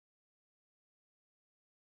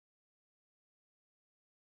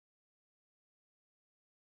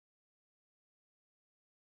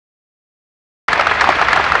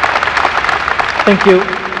Thank you.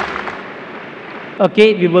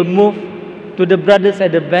 Okay, we will move to the brothers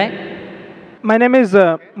at the back. My name is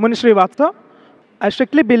Munishri Vatsa. I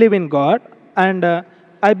strictly believe in God, and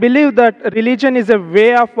I believe that religion is a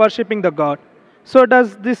way of worshipping the God. So,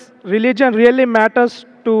 does this religion really matters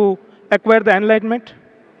to acquire the enlightenment?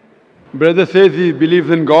 Brother says he believes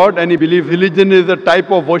in God and he believes religion is a type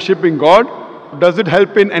of worshipping God. Does it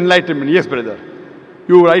help in enlightenment? Yes, brother.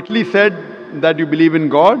 You rightly said that you believe in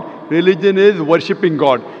God. Religion is worshipping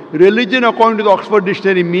God. Religion, according to the Oxford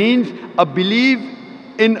Dictionary, means a belief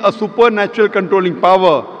in a supernatural controlling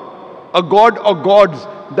power, a God or gods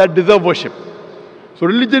that deserve worship. So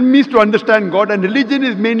religion means to understand God, and religion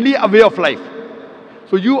is mainly a way of life.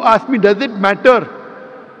 So you ask me, does it matter?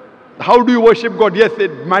 How do you worship God? Yes,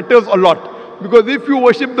 it matters a lot. Because if you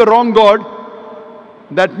worship the wrong God,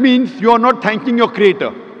 that means you are not thanking your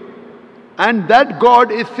Creator. And that God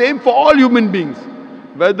is same for all human beings.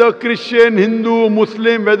 Whether Christian, Hindu,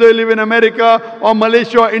 Muslim, whether you live in America or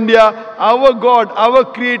Malaysia or India, our God, our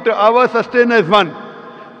Creator, our Sustainer is one.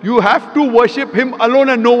 You have to worship Him alone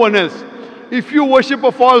and no one else. If you worship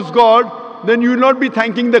a false God, then you will not be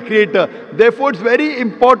thanking the Creator. Therefore, it's very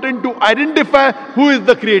important to identify who is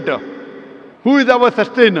the Creator, who is our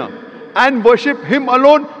Sustainer, and worship Him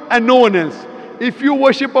alone and no one else. If you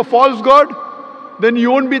worship a false God, then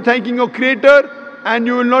you won't be thanking your Creator and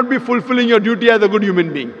you will not be fulfilling your duty as a good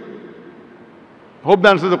human being. Hope that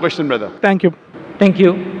answers the question, brother. Thank you. Thank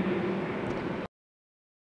you.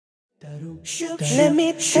 Let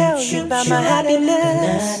me tell you about my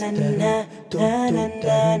happiness.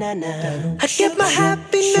 I get my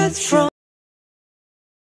happiness from